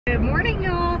Good morning,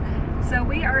 y'all. So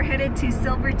we are headed to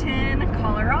Silverton,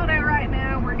 Colorado right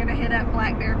now. We're gonna hit up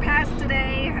Black Bear Pass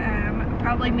today.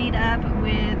 Probably meet up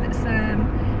with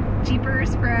some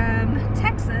Jeepers from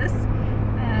Texas.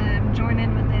 Join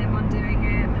in with them on doing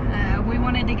it. We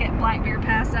wanted to get Black Bear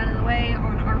Pass out of the way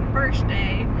on our first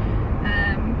day.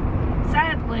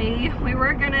 Sadly, we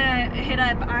were gonna hit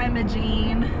up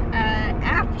Imogene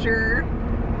after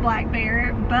Black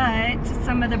Bear, but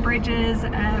some of the bridges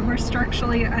were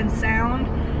structurally unsound,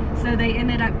 so they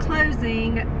ended up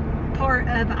closing part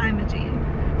of Imogene.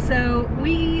 So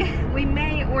we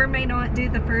may or may not do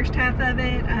the first half of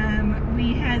it.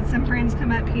 We had some friends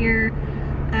come up here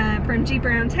from Jeep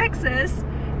around Texas,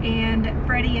 and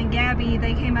Freddie and Gabby,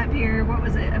 they came up here, what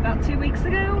was it, about 2 weeks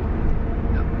ago?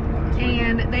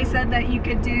 And they said that you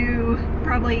could do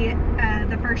probably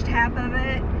the first half of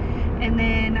it, and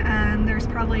then there's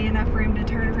probably enough room to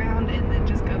turn around and then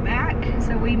just go back.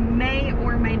 So we may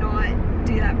or may not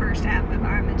do that first half of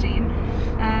Imogene.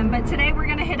 But today we're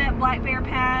gonna hit up Black Bear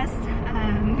Pass.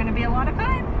 Gonna be a lot of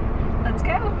fun. Let's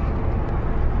go.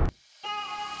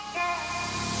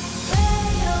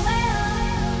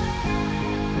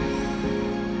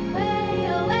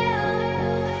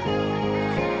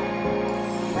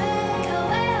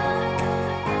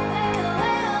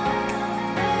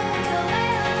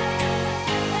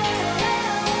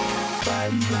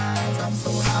 I'm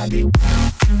so happy.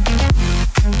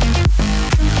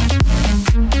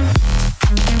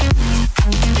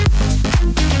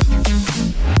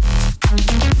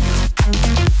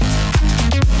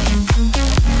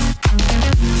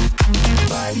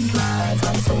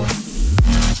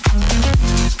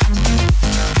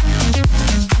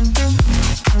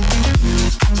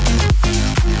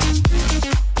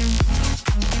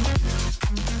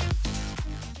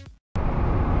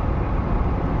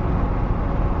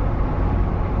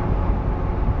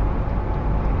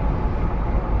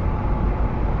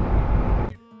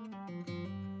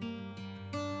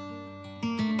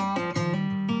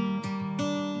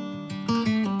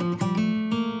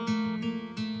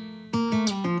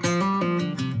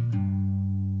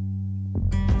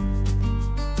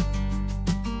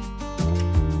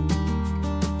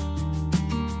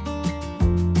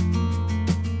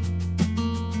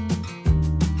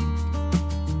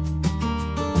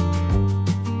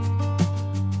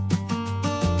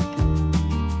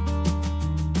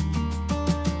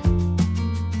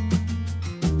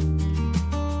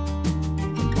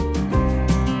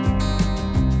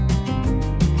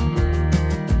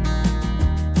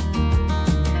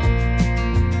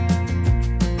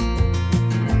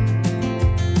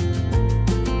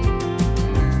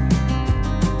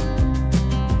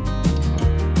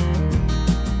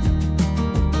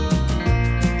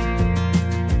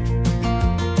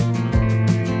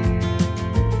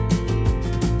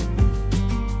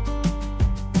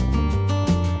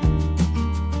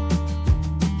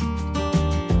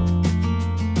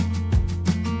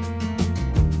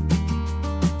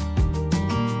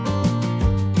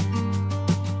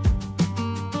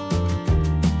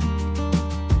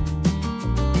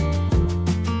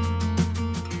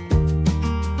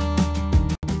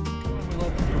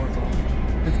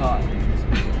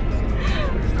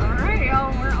 Alright,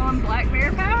 y'all, we're on Black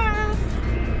Bear Pass.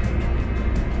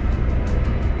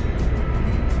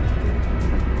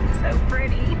 So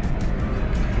pretty.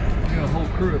 We got a whole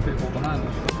crew of people behind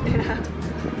us. Yeah,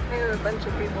 there's a bunch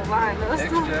of people behind us.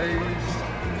 XJs,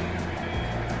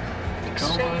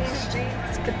 Exchange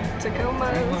Jeeps,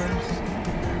 Tacomas.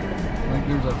 I think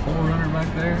there's a 400 back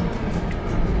there.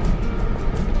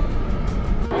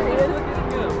 There he is.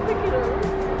 Look at him.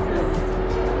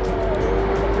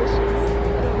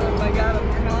 I don't know if I got him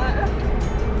or not.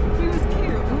 He was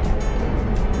cute.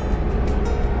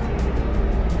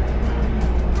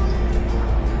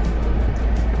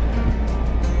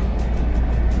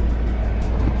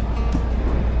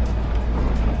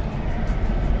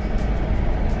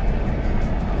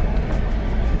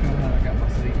 I got my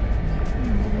seat.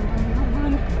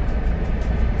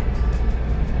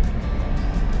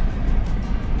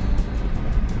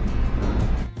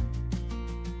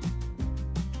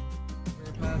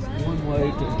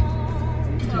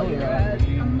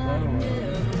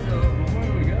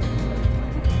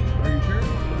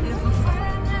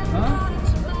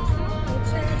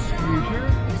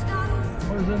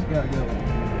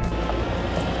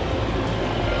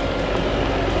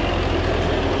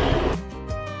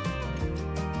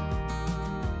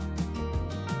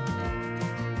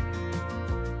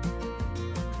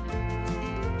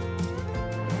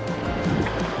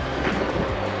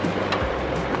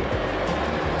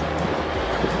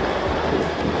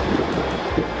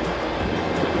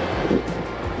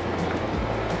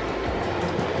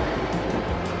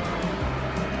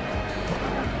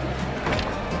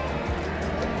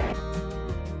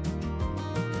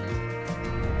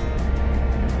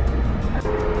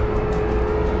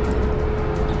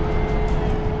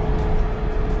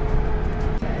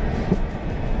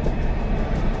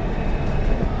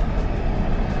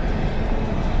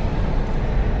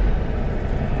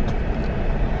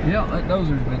 doubt that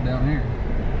dozer's been down here.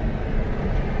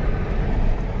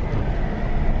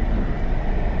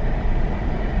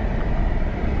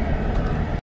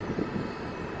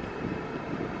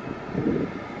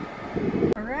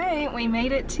 Alright, we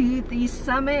made it to the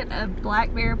summit of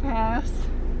Black Bear Pass.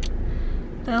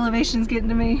 The elevation's getting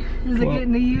to me. Is it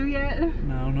getting to you yet?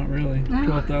 No, not really. No.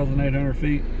 12,800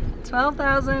 feet.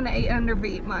 12,800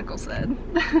 feet, Michael said.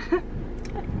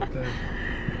 Okay.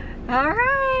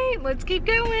 Alright, let's keep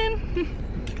going.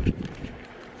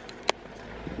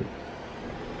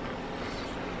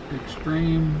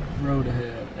 Extreme road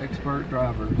ahead. Expert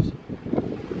drivers.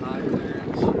 High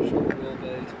clearance. Short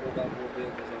wheelbase. 4x4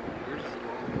 vehicles only. Yours is a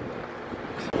long one.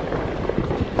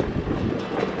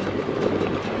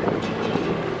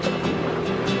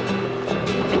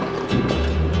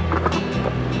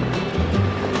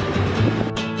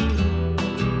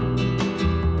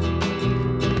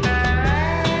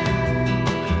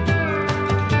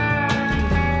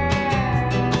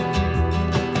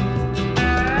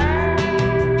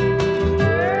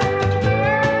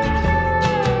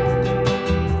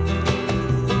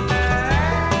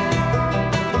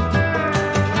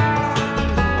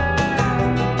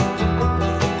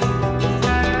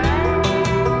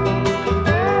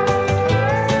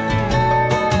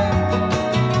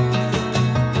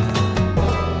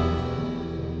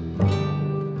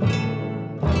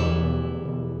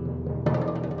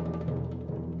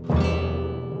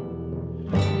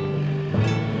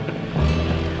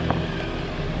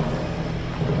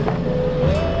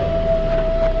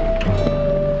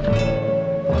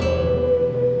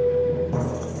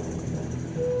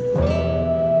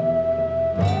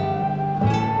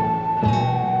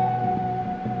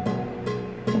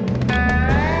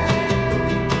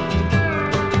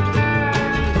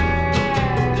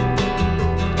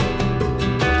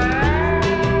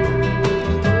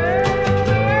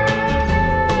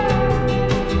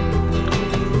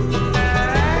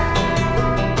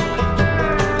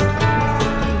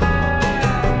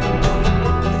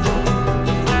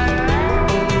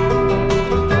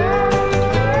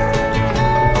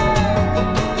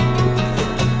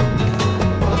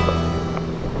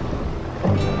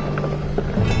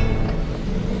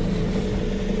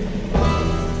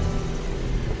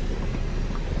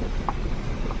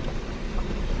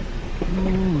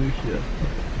 Holy shit.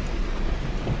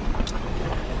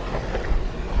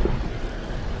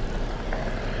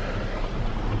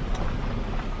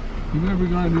 You never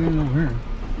got anything over here.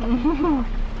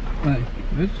 Hey,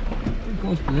 it's pretty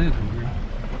close to this over here.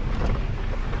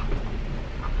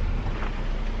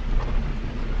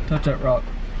 Touch that rock.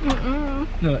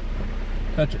 Do it.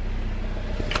 Touch it.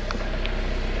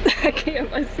 I can't,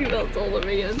 my seatbelt's holding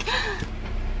me in.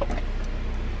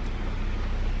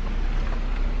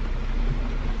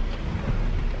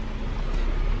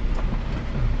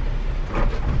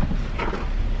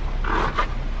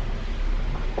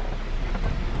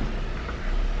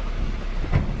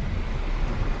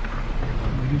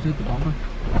 Did you hit the bumper?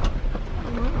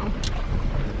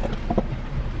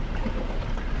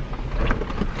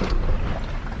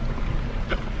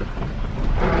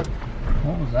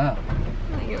 What was that?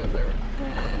 I think it was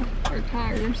our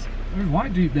tires. There's a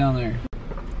white Jeep down there.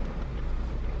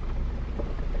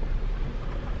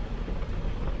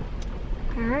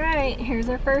 Alright, here's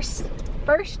our first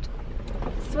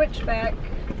switchback.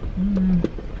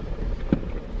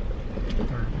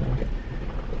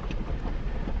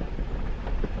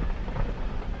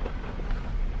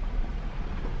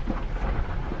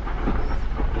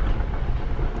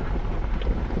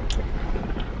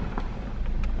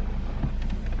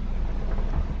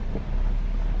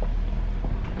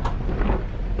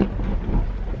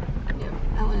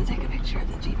 I want to take a picture of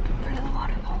the Jeep in front of the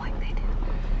waterfall like they did.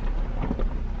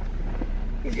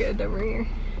 You're good over here.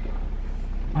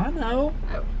 I know.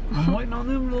 Oh. I'm waiting on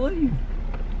them to leave.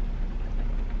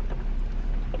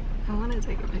 I want to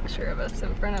take a picture of us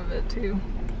in front of it too.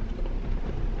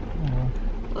 Oh,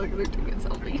 Look, they're too good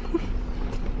selfie.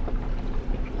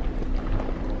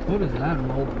 what is that?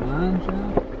 An old mine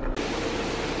shaft?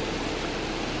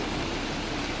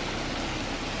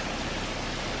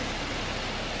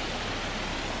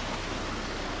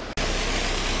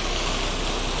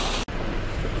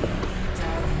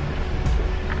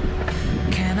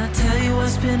 Can I tell you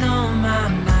what's been on my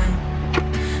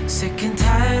mind? Sick and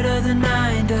tired of the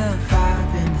 9 to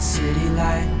 5 in the city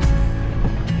life.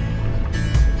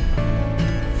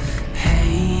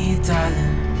 Hey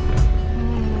darling,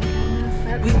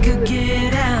 we could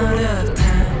get out of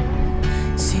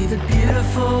town, see the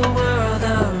beautiful world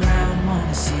around,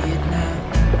 wanna see it now.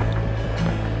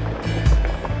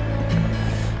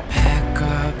 Pack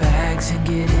our bags and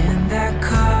get in that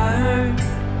car,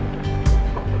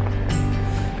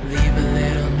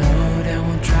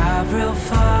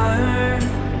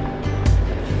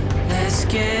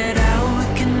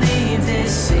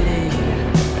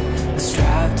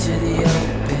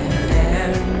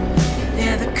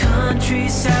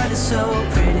 countryside is so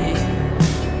pretty,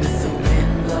 with the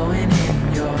wind blowing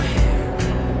in your hair.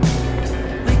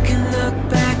 We can look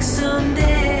back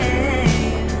someday,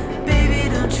 baby,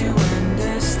 don't you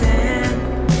understand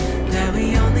that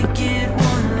we only get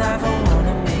one life? I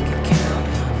wanna make it count,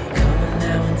 honey, come on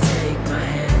now and take my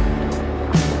hand.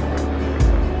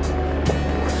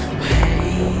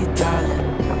 Hey, darling,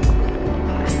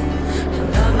 I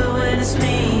love it when it's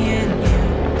me and you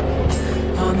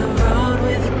on the road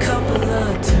with a couple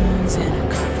of tunes in a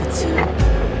car for two.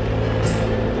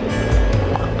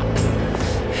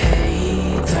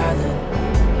 Hey, darling,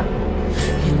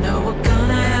 you know we're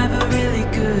gonna have a really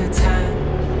good time,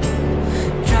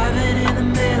 driving in the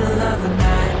middle of the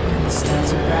night when the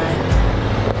stars are bright.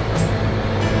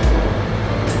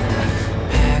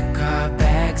 Pack our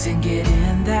bags and get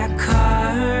in that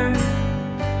car,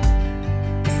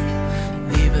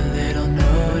 leave a little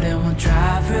note and we'll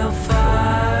drive real far.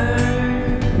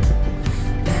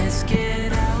 Let's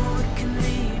get out, we can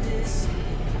leave this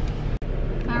city.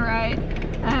 Alright,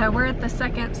 we're at the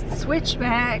second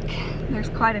switchback. There's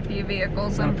quite a few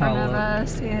vehicles in front of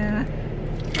us. Yeah,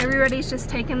 everybody's just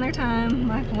taking their time.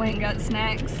 Michael went and got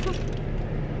snacks.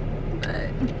 But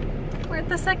we're at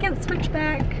the second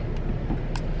switchback.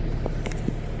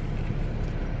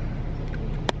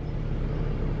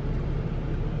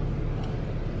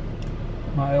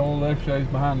 My old X-ray's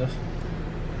behind us.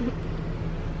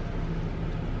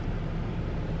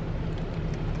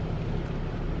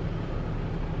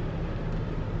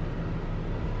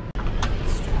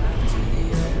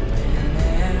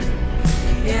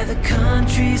 Yeah, the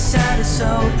countryside is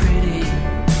so pretty,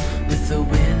 with the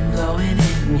wind blowing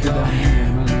in your hair.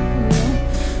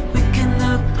 We can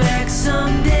look back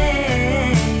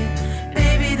someday,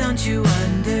 baby, don't you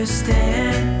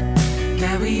understand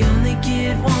that we only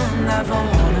get one life? I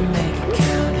wanna make it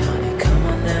count, honey, come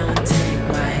on now and take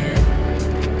my hand.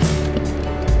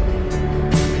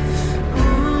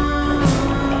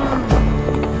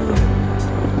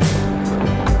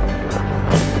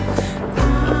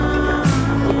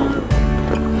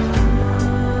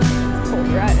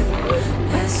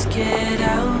 Let's get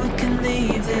out, we can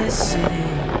leave this city.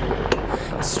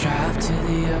 Let's drive to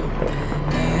the open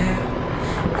air.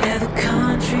 Yeah, the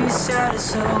countryside is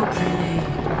so pretty,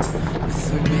 with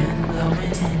the wind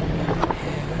blowing in your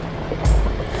hair.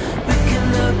 We can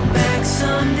look back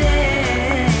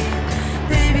someday,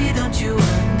 baby, don't you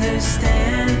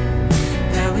understand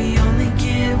that we only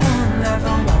get one life? I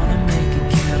wanna make it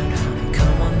count, honey,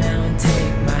 come on now and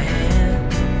take my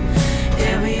hand.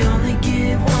 Yeah, we only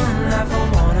get one life, I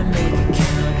wanna make it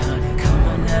count, honey, come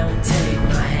on now and take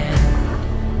my hand.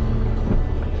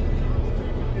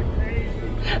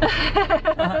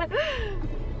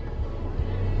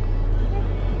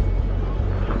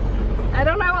 I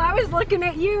don't know, I was looking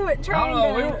at you at trying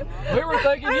to... We were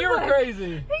thinking you were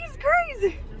crazy. He's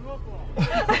crazy.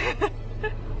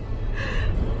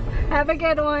 Have a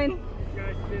good one.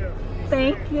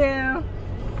 Thank you.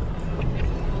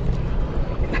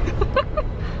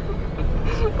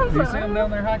 You see him down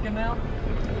there hiking now?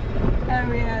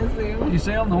 Oh yeah, I see him. You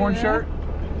see him, the orange Yeah. shirt?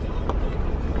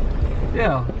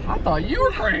 Yeah, I thought you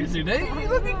were crazy, dude. You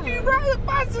look at you riding a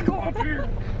bicycle up here.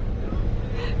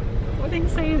 What did he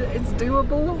say? It's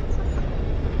doable?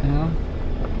 Yeah.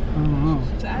 I don't know.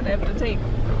 I'd have to take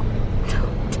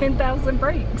 10,000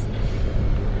 breaks.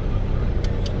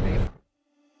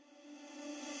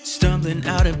 Stumbling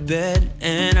out of bed,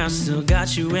 and I still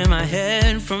got you in my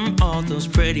head from all those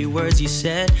pretty words you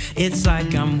said. It's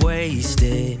like I'm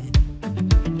wasted.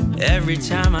 Every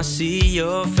time I see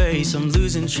your face, I'm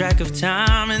losing track of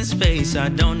time and space. I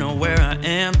don't know where I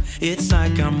am. It's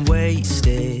like I'm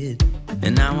wasted,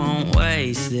 and I won't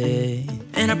waste it.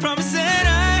 And I promise that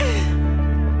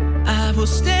I will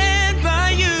stand by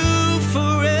you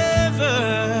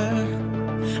forever.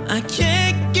 I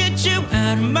can't get you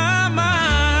out of my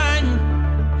mind.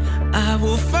 I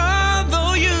will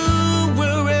follow you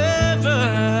wherever,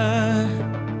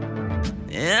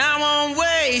 and I won't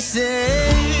waste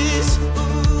this.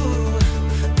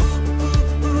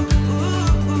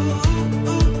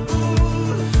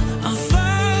 I'll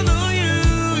follow you,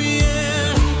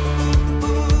 yeah.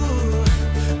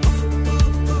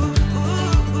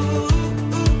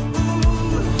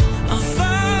 I'll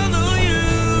follow you,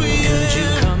 yeah. Could you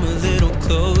come a little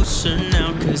closer now?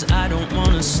 'Cause I don't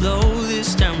wanna slow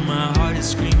this down. My heart is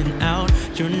screaming out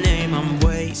your name. I'm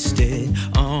wasted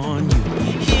on you.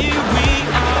 Here we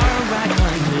are, right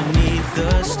underneath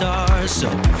the stars. So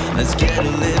let's get a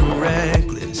little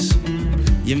reckless.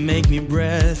 You make me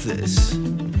breathless,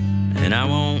 and I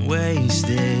won't waste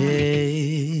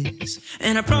this.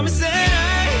 And I promise that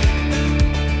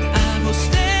I will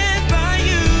stand by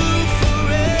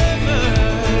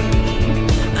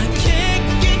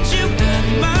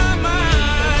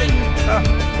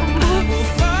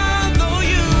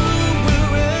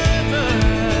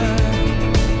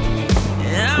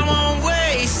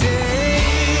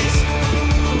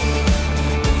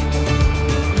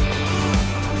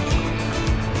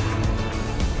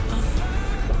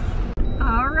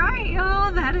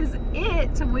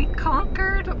it. We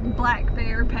conquered Black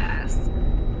Bear Pass.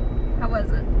 How was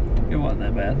it? It wasn't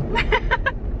that bad.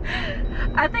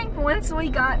 I think once we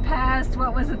got past,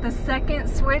 what was it, the second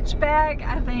switchback,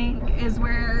 I think is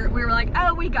where we were like,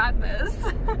 oh, we got this.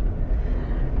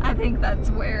 I think that's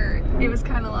where it was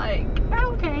kind of like,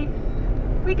 oh, okay,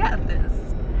 we got this.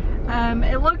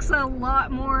 It looks a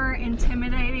lot more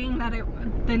intimidating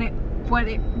than what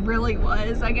it really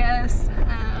was, I guess.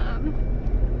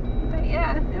 But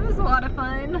yeah, it was a lot of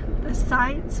fun. The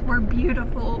sights were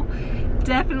beautiful.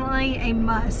 Definitely a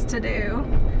must to do.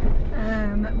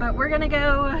 But we're gonna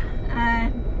go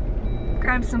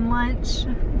grab some lunch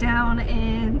down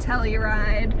in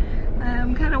Telluride.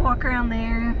 Kind of walk around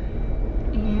there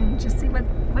and just see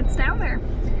what's down there.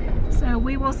 So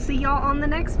we will see y'all on the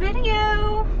next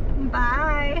video.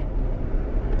 Bye.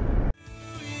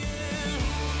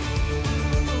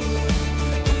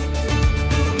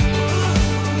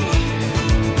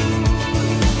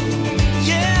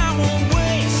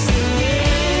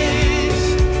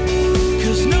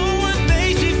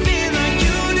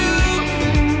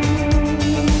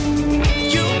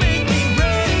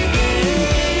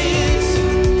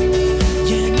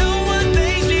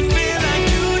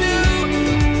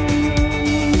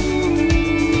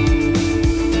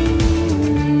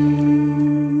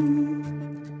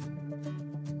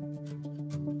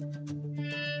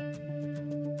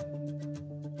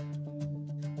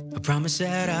 I promise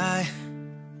that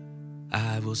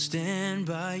I will stand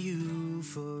by you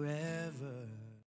forever.